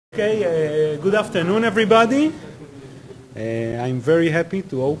Okay, good afternoon, everybody. I'm very happy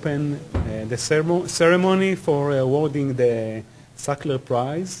to open the ceremony for awarding the Sackler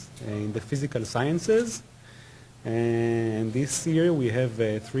Prize in the Physical Sciences. And this year we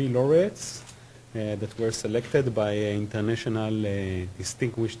have three laureates that were selected by an international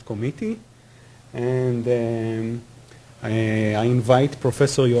distinguished committee. And I invite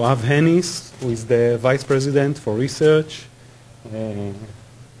Professor Yoav Hennis, who is the Vice President for Research,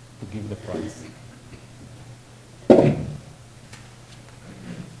 to give the prize.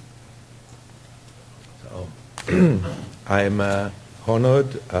 So, I'm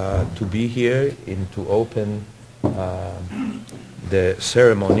honored to be here and to open the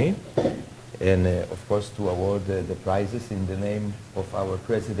ceremony and of course to award the prizes in the name of our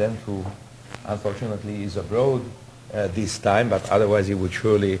president, who unfortunately is abroad this time, but otherwise he would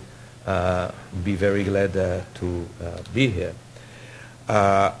surely be very glad to be here.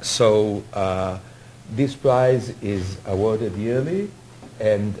 So this prize is awarded yearly,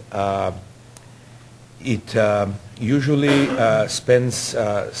 and it usually spans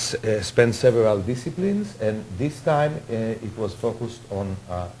several disciplines, and this time it was focused on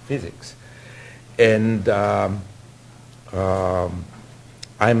physics. And I'm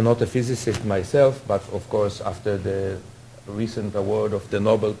not a physicist myself, but of course after the recent award of the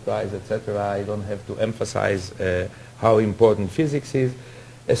Nobel Prize, etc., I don't have to emphasize how important physics is,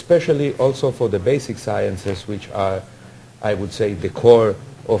 especially also for the basic sciences, which are, I would say, the core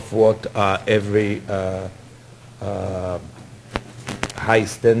of what every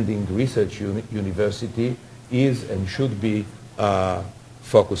high-standing research university is and should be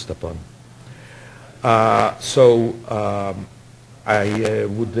focused upon. I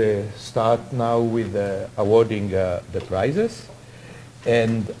would start now with awarding the prizes.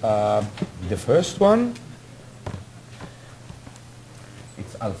 And the first one,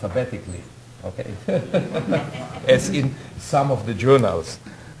 it's alphabetically, okay, as in some of the journals.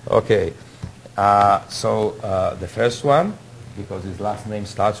 Okay, the first one, because his last name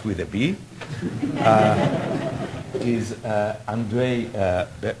starts with a B, is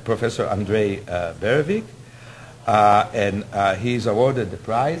Professor Andrei Berevik. And he is awarded the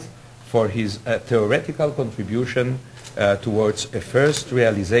prize for his theoretical contribution towards a first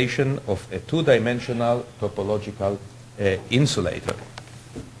realization of a two-dimensional topological insulator.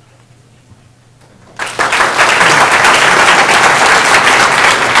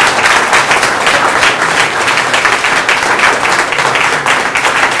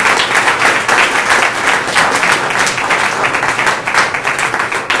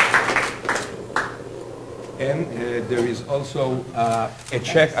 There is also a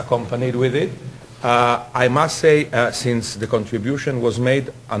check accompanied with it. I must say, since the contribution was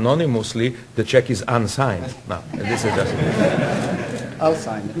made anonymously, the check is unsigned. No, this is just... I'll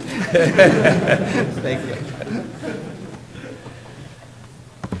sign it. Thank you.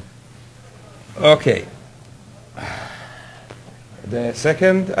 Okay. The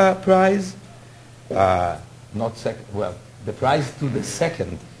second prize, not second, well, the prize to the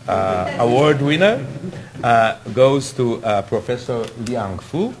second award winner goes to Professor Liang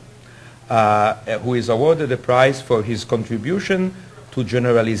Fu, who is awarded the prize for his contribution to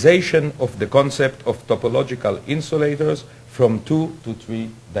generalization of the concept of topological insulators from 2 to 3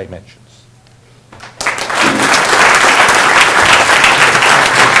 dimensions.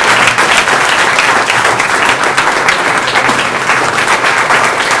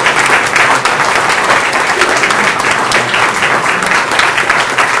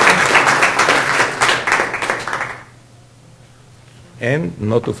 And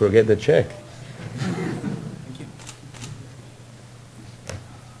not to forget the check.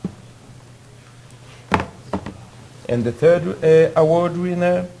 And the third award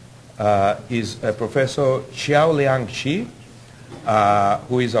winner is Professor Xiaoliang Qi,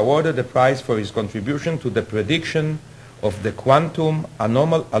 who is awarded the prize for his contribution to the prediction of the quantum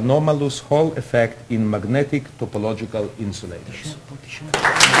anomalous Hall effect in magnetic topological insulators.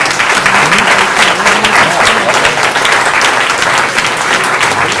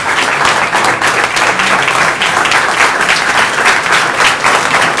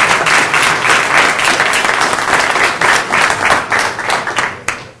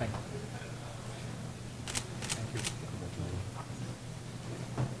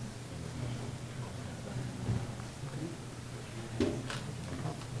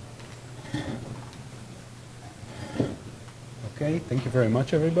 Okay, thank you very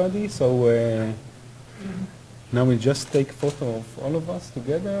much, everybody. So now we'll just take a photo of all of us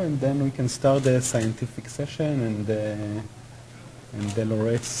together, and then we can start the scientific session, and the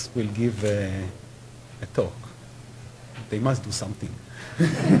laureates will give a talk. They must do something.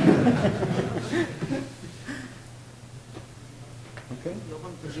 אוקיי?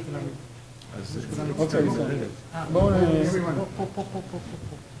 אוקיי, בואו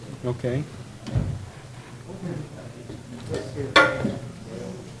אוקיי.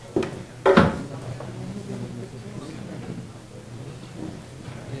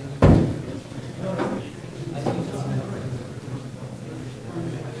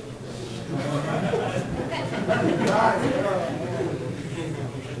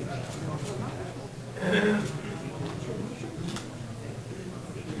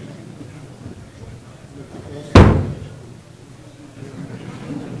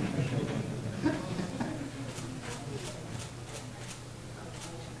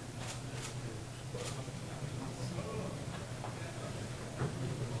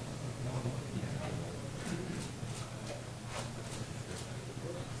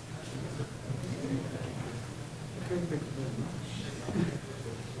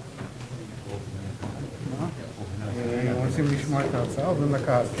 רוצים לשמוע את ההרצאה, עוברים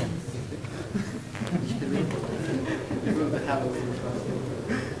לקהל, כן.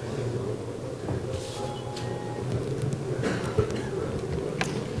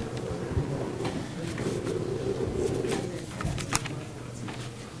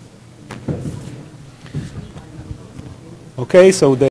 Okay, so the